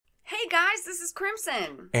guys, this is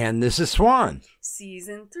Crimson. And this is Swan.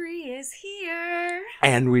 Season 3 is here.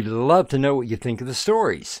 And we'd love to know what you think of the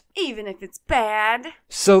stories. Even if it's bad.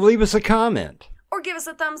 So leave us a comment. Or give us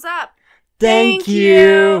a thumbs up. Thank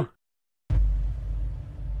you.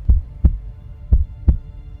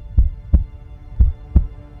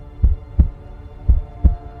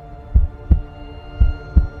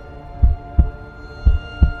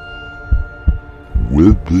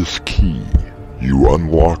 With this key, you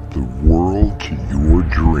unlock the world to your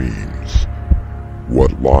dreams.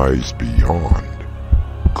 What lies beyond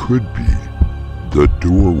could be the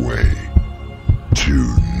doorway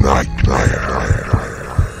to nightmare.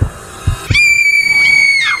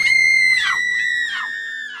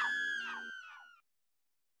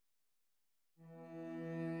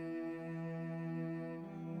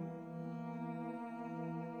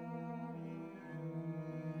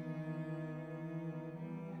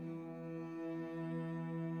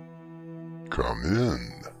 Come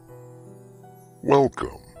in.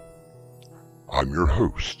 Welcome. I'm your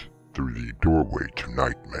host through the doorway to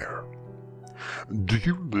nightmare. Do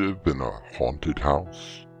you live in a haunted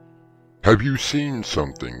house? Have you seen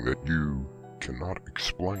something that you cannot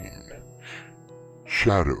explain?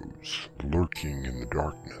 Shadows lurking in the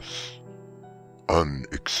darkness.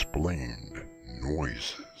 Unexplained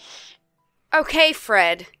noises. Okay,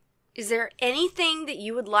 Fred. Is there anything that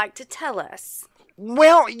you would like to tell us?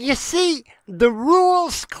 Well, you see, the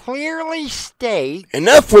rules clearly state...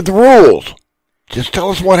 Enough with the rules. Just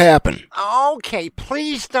tell us what happened. Okay,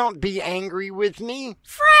 please don't be angry with me.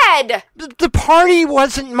 Fred! The party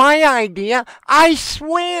wasn't my idea, I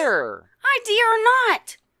swear. Idea or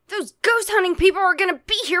not, those ghost hunting people are gonna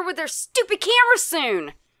be here with their stupid cameras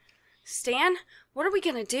soon. Stan, what are we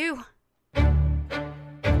gonna do?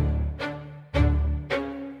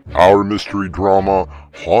 Our mystery drama,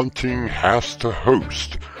 Haunting Has to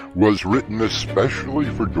Host, was written especially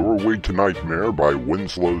for Doorway to Nightmare by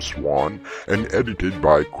Winslow Swan and edited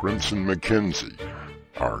by Crimson McKenzie.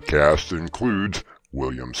 Our cast includes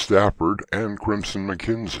William Stafford and Crimson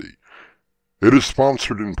McKenzie. It is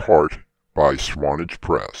sponsored in part by Swanage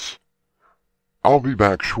Press. I'll be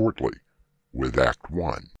back shortly with Act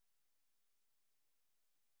 1.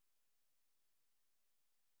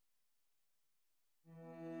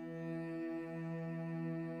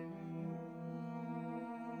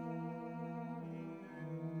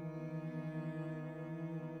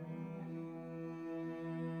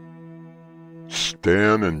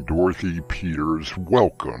 Stan and Dorothy Peters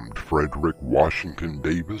welcomed Frederick Washington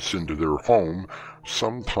Davis into their home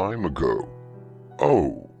some time ago.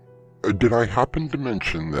 Oh, did I happen to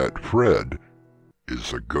mention that Fred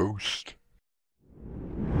is a ghost?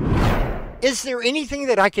 Is there anything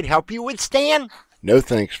that I could help you with, Stan? No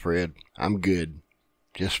thanks, Fred. I'm good.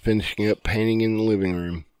 Just finishing up painting in the living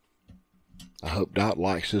room. I hope Dot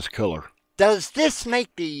likes this color. Does this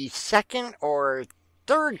make the second or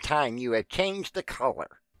third time you have changed the color?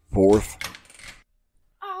 Fourth.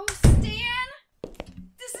 Oh, Stan!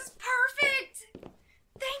 This is perfect!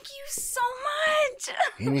 Thank you so much!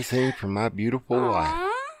 Anything for my beautiful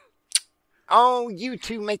wife. Oh, you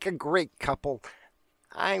two make a great couple.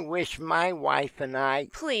 I wish my wife and I...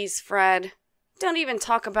 Please, Fred. Don't even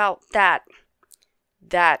talk about that.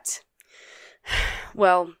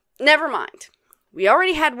 Well, never mind. We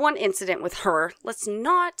already had one incident with her. Let's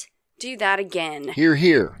not do that again. Hear,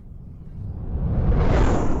 hear.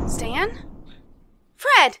 Stan?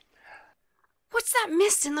 Fred! What's that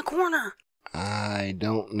mist in the corner? I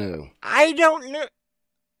don't know. I don't know...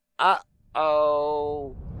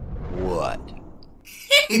 Uh-oh... What?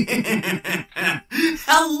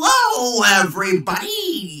 Hello,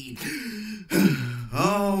 everybody!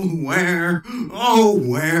 Oh,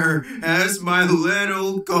 where has my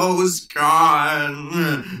little ghost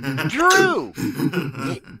gone? Drew!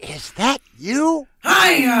 Is that you?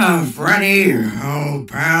 Hiya, Freddy! Oh,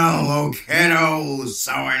 pal, oh, kiddo,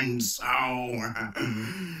 so-and-so.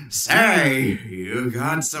 Say, you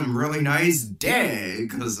got some really nice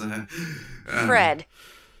digs. Fred,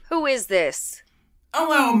 who is this?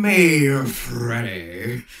 Allow me,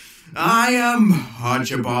 Freddy. I am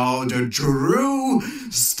Archibald Drew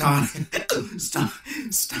Stanwyck,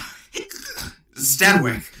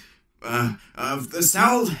 of the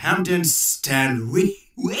Southampton Stanwyck,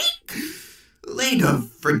 League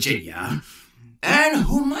of Virginia. And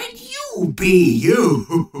who might you be,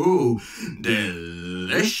 you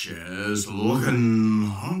delicious looking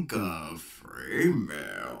hunk of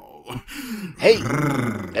female? Hey,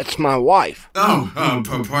 that's my wife.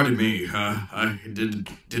 Pardon me. I did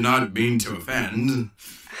not mean to offend.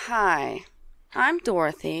 Hi, I'm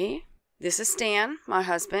Dorothy. This is Stan, my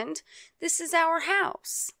husband. This is our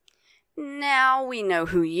house. Now we know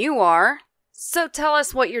who you are. So tell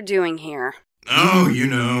us what you're doing here. Oh,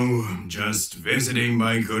 just visiting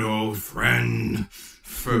my good old friend,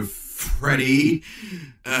 Freddy.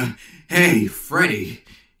 Hey, Freddy,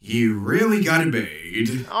 you really got it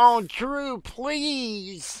made. Oh, Drew,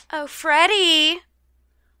 please. Oh, Freddy.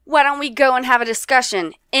 Why don't we go and have a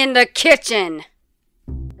discussion in the kitchen?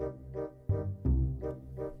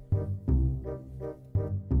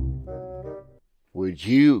 Would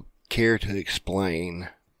you care to explain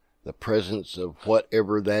the presence of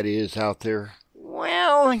whatever that is out there?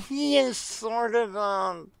 Well, he is sort of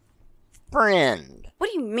a friend.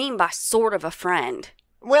 What do you mean by sort of a friend?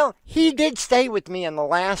 Well, he did stay with me in the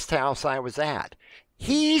last house I was at.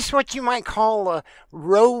 He's what you might call a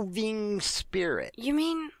roving spirit. You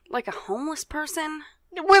mean like a homeless person?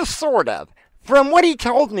 Well, sort of. From what he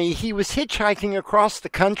told me, he was hitchhiking across the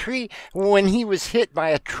country when he was hit by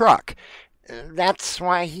a truck. That's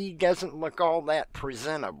why he doesn't look all that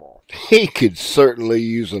presentable. He could certainly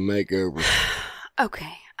use a makeover.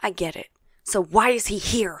 Okay, I get it. So why is he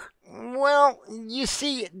here? Well, you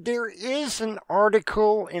see, there is an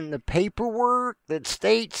article in the paperwork that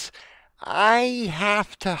states I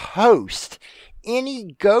have to host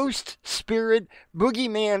any ghost, spirit,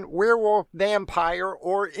 boogeyman, werewolf, vampire,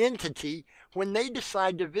 or entity when they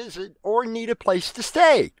decide to visit or need a place to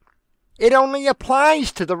stay. It only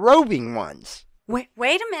applies to the roving ones. Wait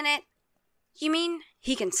a minute. You mean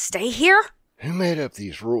he can stay here? Who made up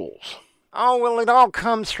these rules? Oh, well, it all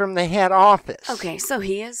comes from the head office. Okay, so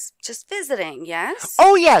he is just visiting, yes?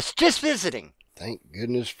 Oh, yes, just visiting. Thank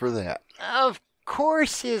goodness for that. Of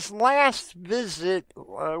course, his last visit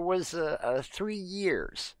was 3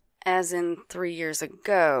 years. As in 3 years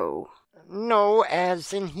ago. No,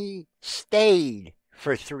 as in he stayed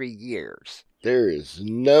for 3 years. There is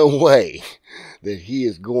no way that he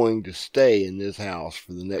is going to stay in this house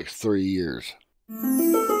for the next 3 years.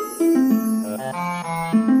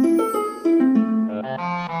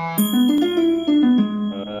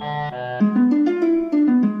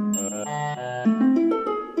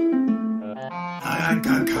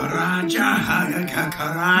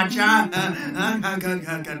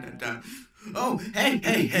 Oh,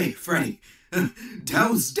 hey, Freddy.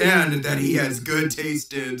 Tell Stan that he has good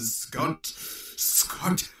taste in Scottish.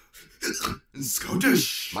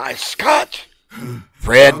 My Scotch!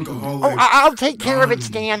 Fred! Oh, I'll take care of it,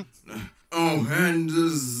 Stan. Oh, and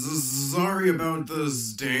sorry about the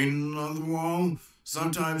stain on the wall.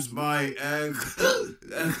 Sometimes my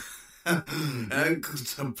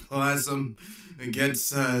ectoplasm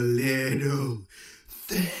gets a little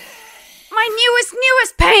thin. My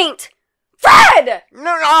newest paint! Fred!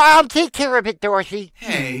 No, I'll take care of it, Dorothy.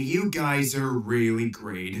 Hey, you guys are really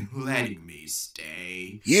great letting me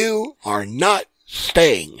stay. You are not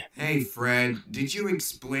staying. Hey, Fred, did you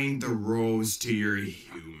explain the rules to your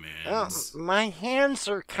humans? My hands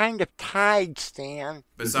are kind of tied, Stan.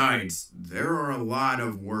 Besides, there are a lot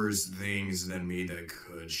of worse things than me that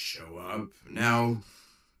could show up. Now,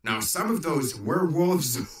 some of those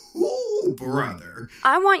werewolves, oh, brother.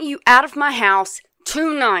 I want you out of my house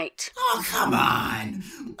tonight. Oh, come on.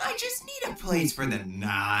 I just need a place for the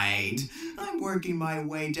night. I'm working my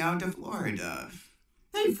way down to Florida.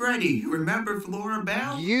 Hey, Freddy, remember Flora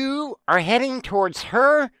Bell? You are heading towards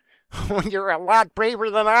her? You're a lot braver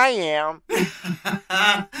than I am.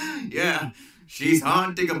 Yeah, she's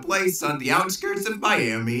haunting a place on the outskirts of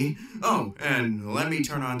Miami. Oh, and let me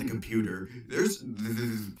turn on the computer. There's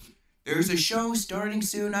a show starting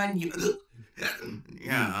soon on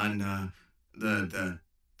on the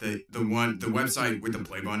website with the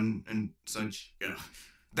play button and such. Yeah,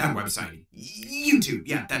 that website. YouTube.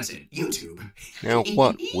 Yeah, that's it. YouTube. Now,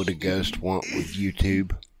 what would a ghost want with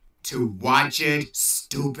YouTube? To watch it,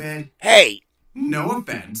 stupid. Hey! No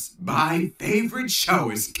offense, my favorite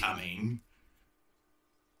show is coming.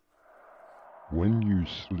 When you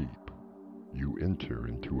sleep, you enter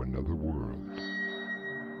into another world.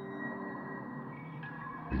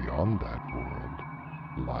 Beyond that world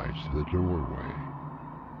lies the doorway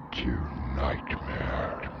to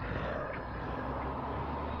nightmare.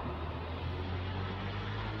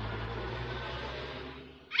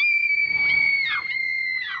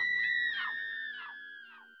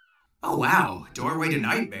 Oh wow, Doorway to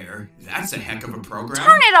Nightmare. That's a heck of a program.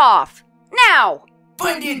 Turn it off! Now!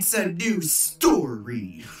 But it's a new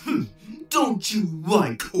story. Don't you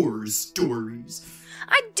like horror stories?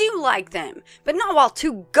 I do like them, but not while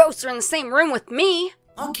two ghosts are in the same room with me.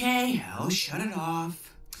 Okay, I'll shut it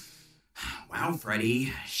off. Wow,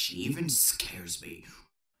 Freddy, she even scares me.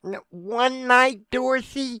 One night,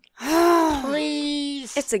 Dorothy?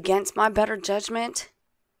 Please? It's against my better judgment.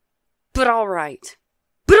 But all right.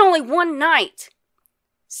 But only one night.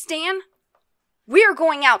 Stan, we are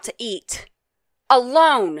going out to eat.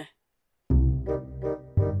 Alone.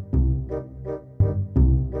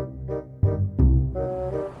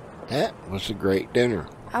 That was a great dinner.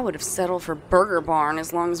 I would have settled for Burger Barn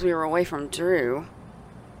as long as we were away from Drew.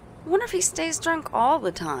 I wonder if he stays drunk all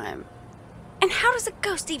the time. And how does a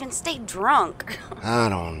ghost even stay drunk? I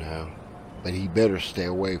don't know, but he better stay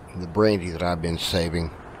away from the brandy that I've been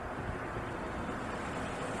saving.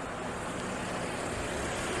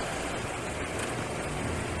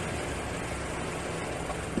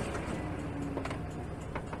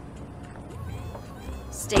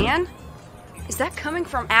 Stan? Is that coming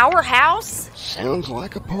from our house? Sounds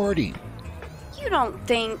like a party. You don't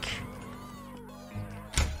think...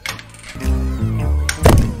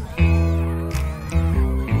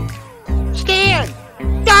 Stan!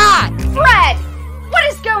 God! Fred! What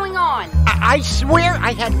is going on? I swear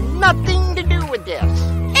I had nothing to do with this.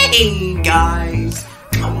 Hey, guys.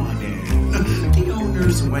 Come on in. The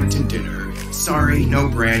owners went to dinner. Sorry, no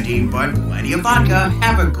brandy, but plenty of vodka.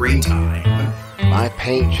 Have a great time. My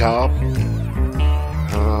paint job?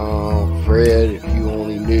 Oh, Fred, if you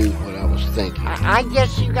only knew what I was thinking. I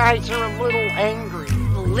guess you guys are a little angry.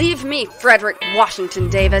 Believe me, Frederick Washington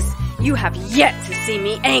Davis, you have yet to see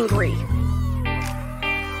me angry.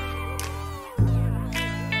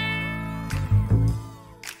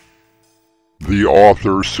 The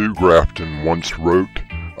author Sue Grafton once wrote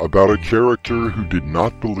about a character who did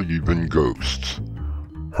not believe in ghosts.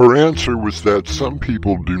 Her answer was that some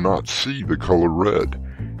people do not see the color red.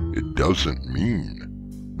 It doesn't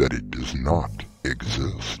mean that it does not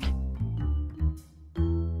exist.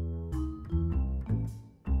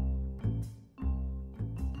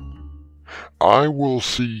 I will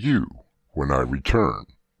see you when I return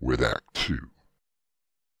with Act 2.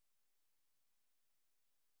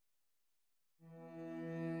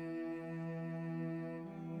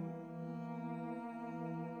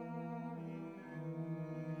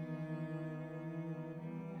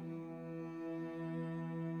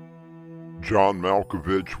 John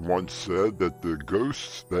Malkovich once said that the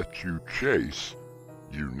ghosts that you chase,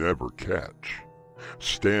 you never catch.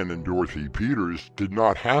 Stan and Dorothy Peters did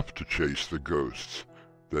not have to chase the ghosts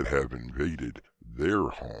that have invaded their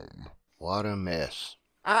home. What a mess.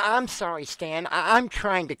 I'm sorry, Stan. I'm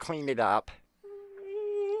trying to clean it up.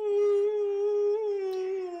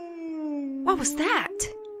 What was that?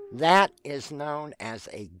 That is known as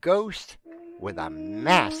a ghost with a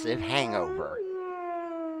massive hangover.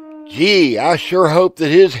 Gee, I sure hope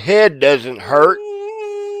that his head doesn't hurt.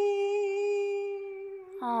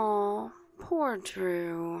 Oh, poor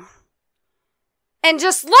Drew. And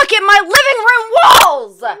just look at my living room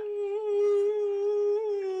walls!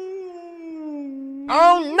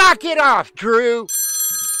 Oh, knock it off, Drew!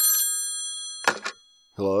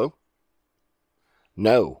 Hello?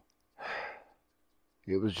 No.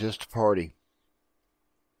 It was just a party.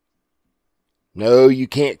 No, you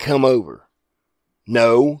can't come over.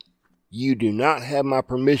 No, you do not have my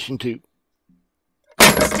permission to...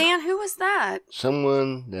 Stan, who was that?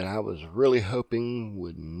 Someone that I was really hoping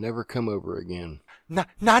would never come over again. Not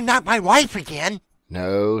my wife again.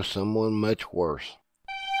 No, someone much worse.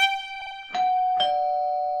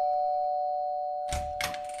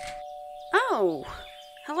 Oh,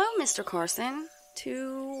 hello, Mr. Carson.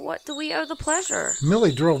 To what do we owe the pleasure?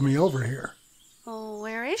 Millie drove me over here. Oh,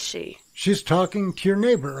 where is she? She's talking to your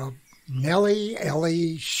neighbor, Nellie,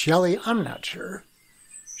 Ellie, Shelley, I'm not sure.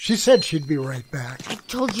 She said she'd be right back. I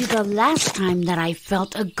told you the last time that I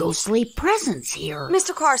felt a ghostly presence here.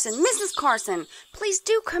 Mr. Carson, Mrs. Carson, please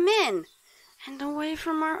do come in. And away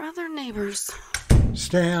from our other neighbors.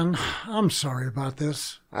 Stan, I'm sorry about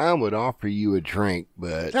this. I would offer you a drink,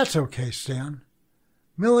 but... That's okay, Stan.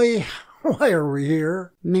 Millie, why are we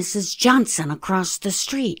here? Mrs. Johnson across the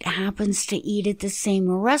street happens to eat at the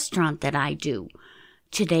same restaurant that I do.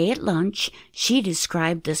 Today at lunch, she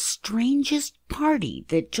described the strangest party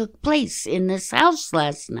that took place in this house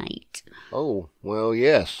last night. Oh, well,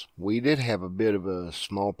 yes. We did have a bit of a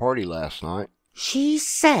small party last night. She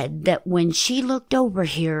said that when she looked over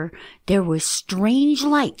here, there were strange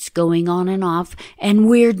lights going on and off and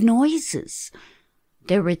weird noises.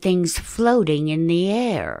 There were things floating in the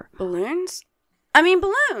air. Balloons? I mean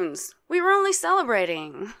balloons. We were only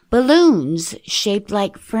celebrating. Balloons shaped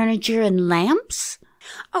like furniture and lamps?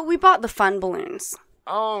 Oh, we bought the fun balloons.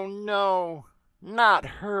 Oh, no. Not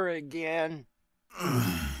her again.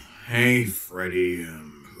 Hey, Freddy,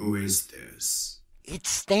 who is this? It's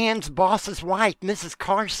Stan's boss's wife, Mrs.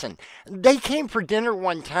 Carson. They came for dinner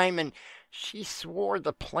one time, and she swore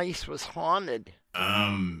the place was haunted.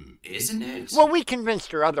 Isn't it? Well, we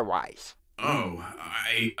convinced her otherwise. Oh,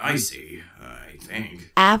 I see, I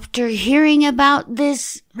think. After hearing about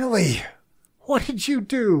this, Millie, what did you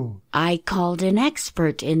do? I called an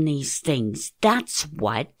expert in these things. That's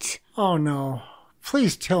what. Oh, no.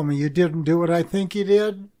 Please tell me you didn't do what I think you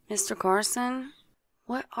did. Mr. Carson,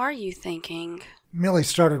 what are you thinking? Millie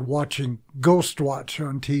started watching Ghost Watch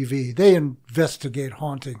on TV. They investigate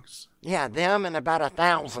hauntings. Yeah, them and about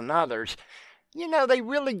 1,000 others. You know, they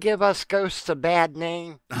really give us ghosts a bad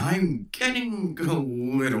name. I'm getting a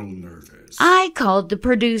little nervous. I called the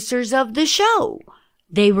producers of the show.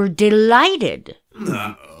 They were delighted.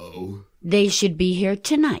 Uh-oh. They should be here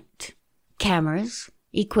tonight. Cameras,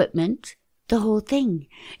 equipment, the whole thing.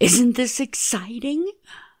 Isn't this exciting?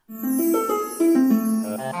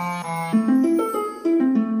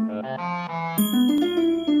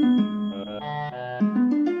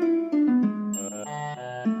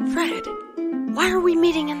 Fred, why are we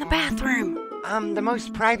meeting in the bathroom? The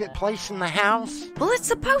most private place in the house. Well, it's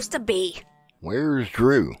supposed to be. Where's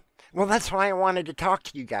Drew? Well, that's why I wanted to talk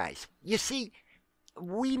to you guys. You see,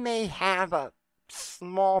 we may have a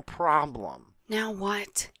small problem. Now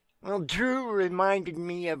what? Well, Drew reminded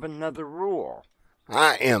me of another rule.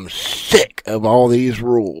 I am sick of all these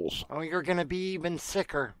rules. Oh, you're gonna be even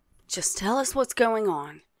sicker. Just tell us what's going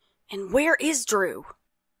on. And where is Drew?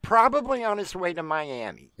 Probably on his way to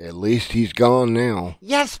Miami. At least he's gone now.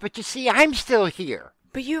 Yes, but you see, I'm still here.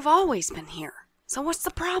 But you've always been here. So what's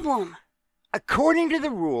the problem? According to the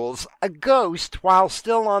rules, a ghost, while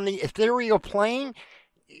still on the ethereal plane,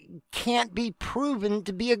 can't be proven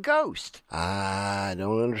to be a ghost. I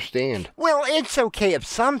don't understand. Well, it's okay if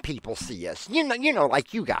some people see us, you know,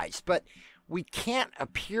 like you guys, but we can't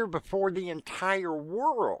appear before the entire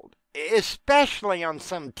world, especially on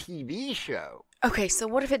some TV show. Okay, so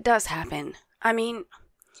what if it does happen? I mean,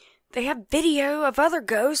 they have video of other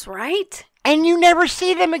ghosts, right? And you never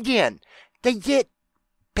see them again. They get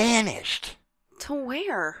banished. To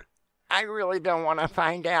where? I really don't want to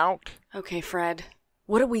find out. Okay, Fred.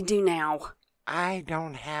 What do we do now? I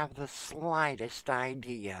don't have the slightest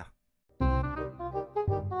idea.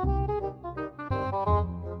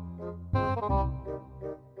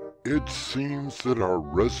 It seems that our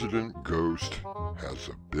resident ghost has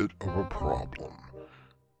a bit of a problem.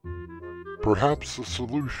 Perhaps a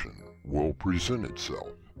solution will present itself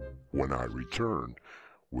when I return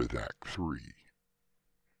with Act 3.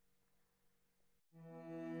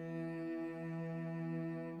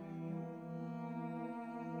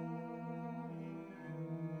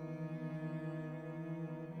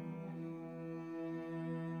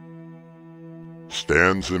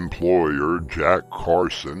 Stan's employer, Jack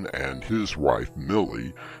Carson, and his wife,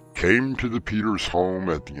 Millie, came to the Peters home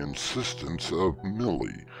at the insistence of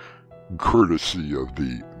Millie, courtesy of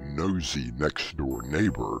the nosy next-door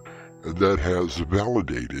neighbor that has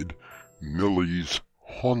validated Millie's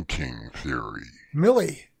haunting theory.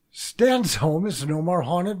 Millie, Stan's home is no more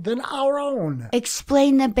haunted than our own.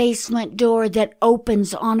 Explain the basement door that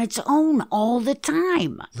opens on its own all the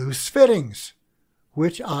time. Loose fittings,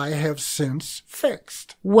 which I have since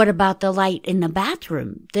fixed. What about the light in the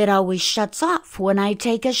bathroom that always shuts off when I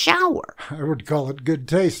take a shower? I would call it good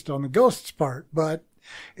taste on the ghost's part, but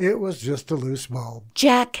it was just a loose bulb.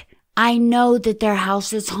 Jack, I know that their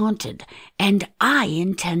house is haunted, and I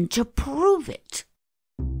intend to prove it.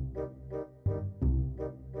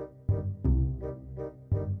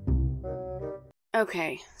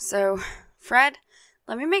 Okay, so, Fred,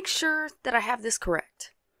 let me make sure that I have this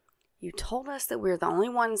correct. You told us that we're the only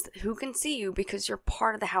ones who can see you because you're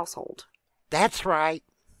part of the household. That's right.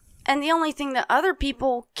 And the only thing that other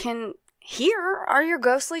people can hear are your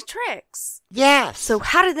ghostly tricks. Yes. So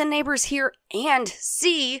how did the neighbors hear and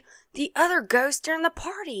see the other ghosts during the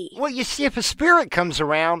party? Well, you see, if a spirit comes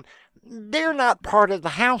around, they're not part of the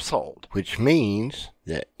household. Which means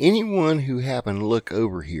that anyone who happened to look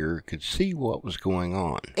over here could see what was going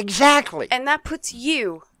on. Exactly. And that puts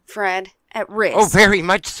you, Fred, at risk. Oh, very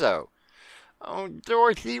much so. Oh,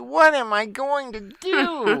 Dorothy, what am I going to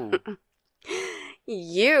do?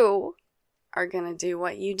 You are going to do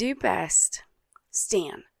what you do best.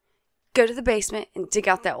 Stan, go to the basement and dig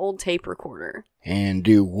out that old tape recorder. And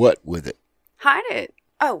do what with it? Hide it.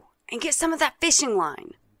 Oh, and get some of that fishing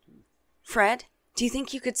line. Fred, do you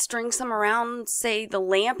think you could string some around, say, the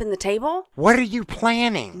lamp and the table? What are you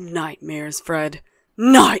planning? Nightmares, Fred.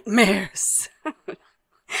 Nightmares.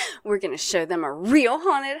 We're going to show them a real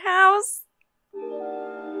haunted house.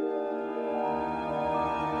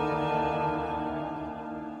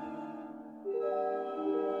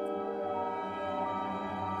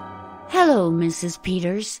 Hello, Mrs.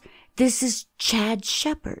 Peters. This is Chad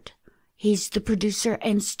Shepard. He's the producer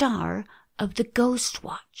and star of the Ghost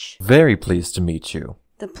Watch. Very pleased to meet you.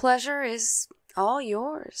 The pleasure is all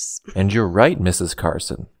yours. And you're right, Mrs.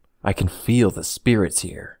 Carson. I can feel the spirits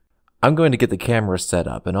here. I'm going to get the camera set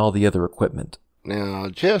up and all the other equipment. Now,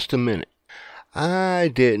 just a minute.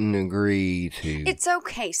 I didn't agree to... It's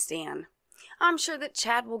okay, Stan. I'm sure that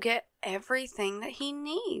Chad will get everything that he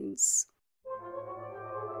needs.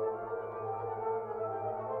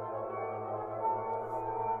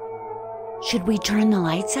 Should we turn the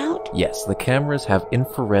lights out? Yes, the cameras have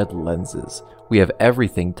infrared lenses. We have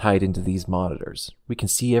everything tied into these monitors. We can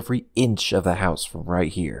see every inch of the house from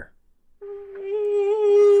right here.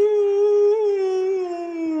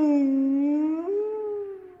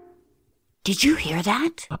 Did you hear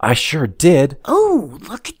that? I sure did. Oh,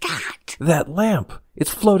 look at that. That lamp.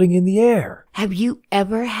 It's floating in the air. Have you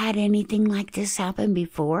ever had anything like this happen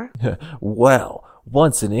before? Well,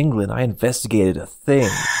 once in England, I investigated a thing.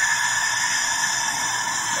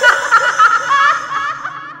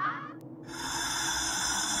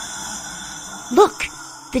 Look,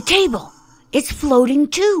 the table. It's floating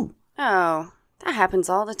too. Oh, that happens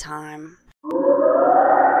all the time.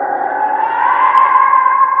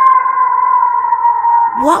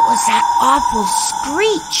 What was that awful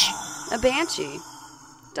screech? A banshee.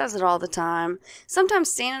 Does it all the time.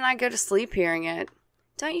 Sometimes Stan and I go to sleep hearing it.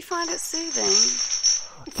 Don't you find it soothing?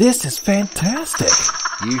 This is fantastic.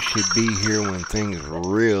 You should be here when things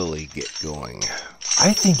really get going.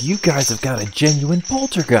 I think you guys have got a genuine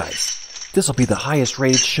poltergeist. This will be the highest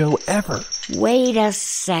rated show ever. Wait a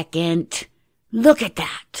second. Look at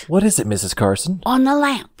that. What is it, Mrs. Carson? On the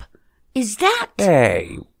lamp. Is that...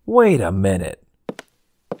 Hey, wait a minute.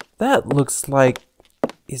 That looks like...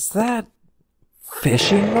 Is that...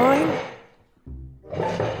 fishing line?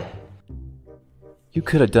 You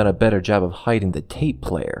could have done a better job of hiding the tape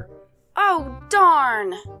player. Oh,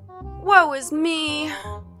 darn. Woe is me.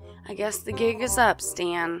 I guess the gig is up,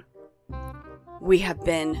 Stan. We have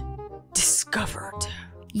been discovered.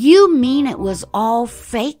 You mean it was all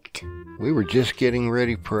faked? We were just getting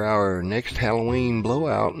ready for our next Halloween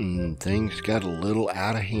blowout and things got a little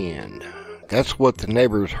out of hand. That's what the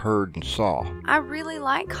neighbors heard and saw. I really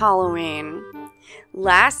like Halloween.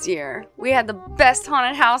 Last year, we had the best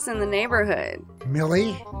haunted house in the neighborhood.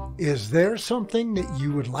 Millie, is there something that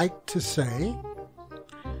you would like to say?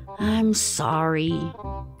 I'm sorry.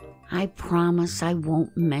 I promise I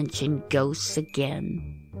won't mention ghosts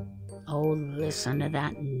again. Oh, listen to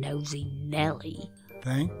that nosy Nellie.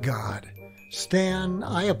 Thank God. Stan,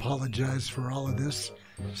 I apologize for all of this.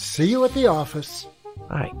 See you at the office.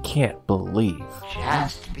 I can't believe.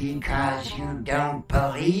 Just because you don't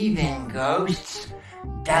believe in ghosts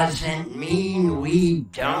doesn't mean we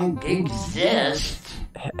don't exist.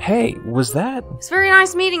 Hey, was that... It's very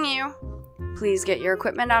nice meeting you. Please get your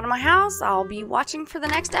equipment out of my house. I'll be watching for the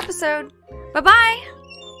next episode. Bye-bye.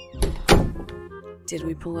 Did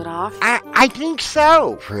we pull it off? I think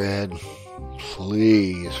so. Fred,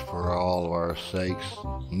 please, for all of our sakes,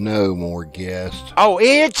 no more guests. Oh,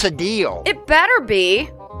 it's a deal. It better be.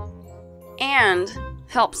 And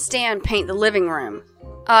help Stan paint the living room.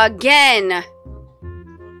 Again.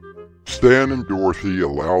 Stan and Dorothy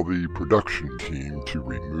allow the production team to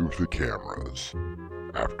remove the cameras.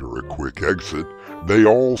 After a quick exit, they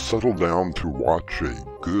all settle down to watch a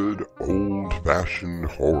good old-fashioned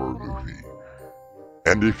horror movie.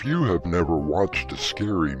 And if you have never watched a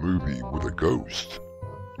scary movie with a ghost,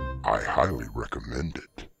 I highly recommend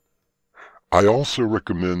it. I also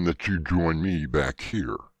recommend that you join me back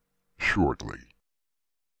here shortly.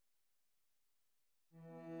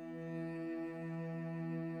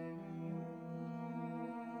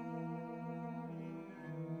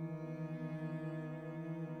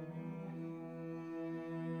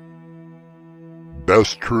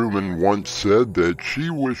 Bess Truman once said that she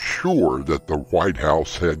was sure that the White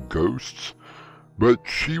House had ghosts, but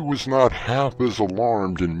she was not half as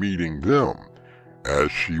alarmed in meeting them as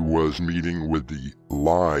she was meeting with the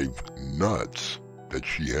live nuts that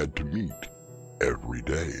she had to meet every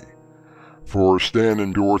day. For Stan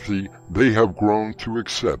and Dorothy, they have grown to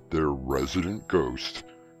accept their resident ghost,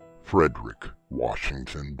 Frederick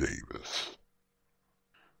Washington Davis.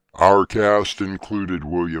 Our cast included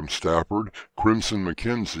William Stafford, Crimson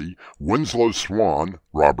McKenzie, Winslow Swan,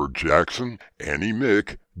 Robert Jackson, Annie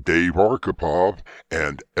Mick, Dave Arkhipov,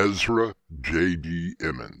 and Ezra J.D.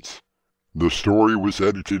 Emmons. The story was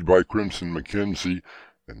edited by Crimson McKenzie,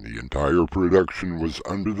 and the entire production was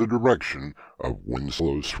under the direction of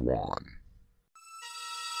Winslow Swan.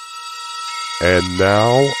 And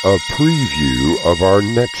now, a preview of our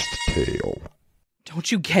next tale.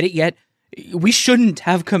 Don't you get it yet? We shouldn't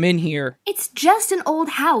have come in here. It's just an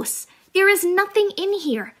old house. There is nothing in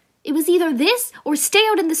here. It was either this or stay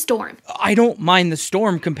out in the storm. I don't mind the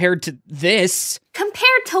storm compared to this.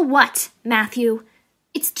 Compared to what, Matthew?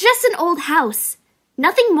 It's just an old house.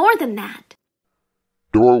 Nothing more than that.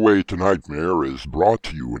 Doorway to Nightmare is brought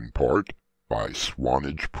to you in part by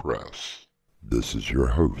Swanage Press. This is your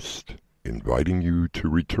host, inviting you to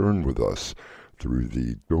return with us through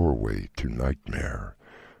the Doorway to Nightmare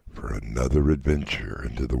for another adventure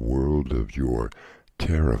into the world of your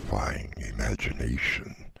terrifying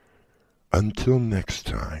imagination. Until next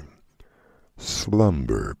time,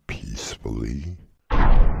 slumber peacefully.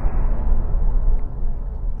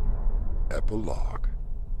 Epilogue.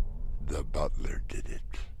 The butler did it.